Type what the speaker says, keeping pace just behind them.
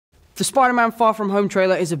The Spider-Man Far From Home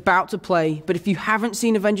trailer is about to play, but if you haven't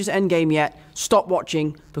seen Avengers Endgame yet, stop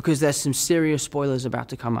watching because there's some serious spoilers about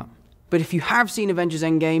to come up. But if you have seen Avengers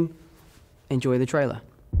Endgame, enjoy the trailer.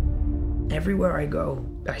 Everywhere I go,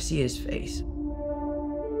 I see his face.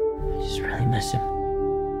 I just really miss him.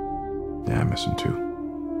 Yeah, I miss him too.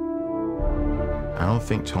 I don't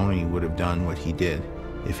think Tony would have done what he did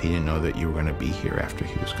if he didn't know that you were going to be here after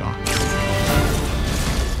he was gone.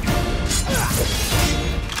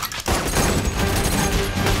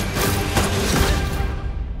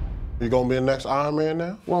 You gonna be the next Iron Man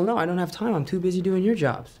now? Well, no, I don't have time. I'm too busy doing your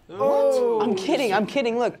jobs. Oh. I'm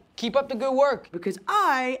kidding. Look, keep up the good work because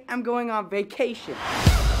I am going on vacation.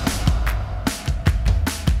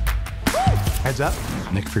 Heads up.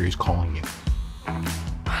 Nick Fury's calling you.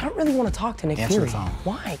 I don't really want to talk to Nick Fury. Answer the phone.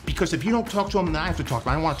 Why? Because if you don't talk to him, then I have to talk to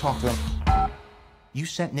him. I don't want to talk to him. You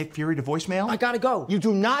sent Nick Fury to voicemail? I gotta go. You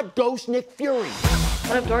do not ghost Nick Fury.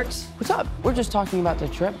 What up, dorks? What's up? We're just talking about the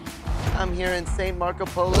trip. I'm here in St. Marco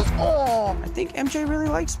Polo. Oh, I think MJ really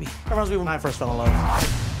likes me. That reminds me when I first fell in love.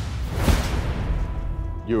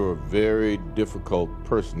 You're a very difficult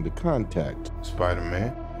person to contact,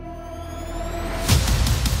 Spider-Man.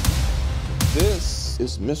 This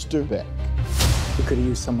is Mr. Beck. We could have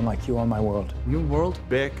used someone like you on my world. Your world?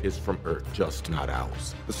 Beck is from Earth, just not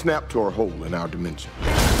ours. The snap to our hole in our dimension.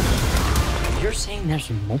 You're saying there's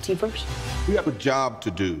a multiverse? We have a job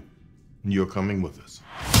to do, and you're coming with us.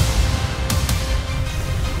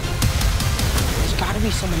 There's gotta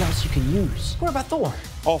be someone else you can use. What about Thor?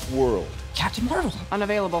 Off-world. Captain Marvel?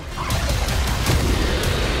 Unavailable.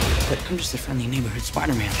 But I'm just a friendly neighborhood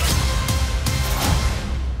Spider-Man.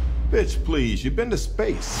 Bitch, please, you've been to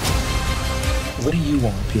space. What do you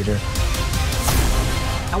want, Peter?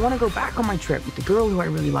 I want to go back on my trip with the girl who I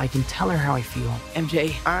really like and tell her how I feel.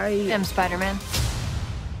 MJ, I am Spider-Man.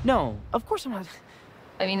 No, of course I'm not.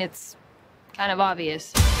 I mean, it's kind of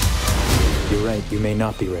obvious. You're right, you may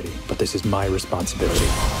not be ready, but this is my responsibility.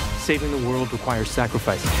 Saving the world requires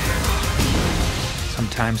sacrifice.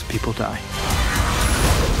 Sometimes people die.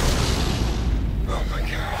 Oh my God.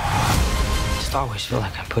 I just always feel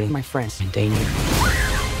like I'm putting my friends in danger.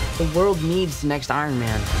 The world needs the next Iron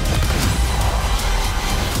Man.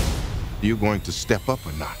 You going to step up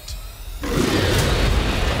or not?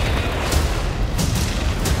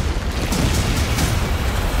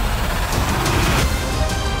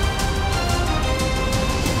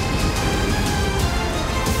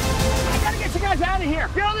 Out of here!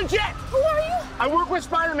 Get on the jet! Who are you? I work with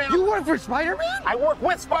Spider-Man. You work for Spider-Man? I work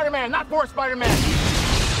with Spider-Man, not for Spider-Man.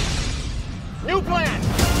 New plan!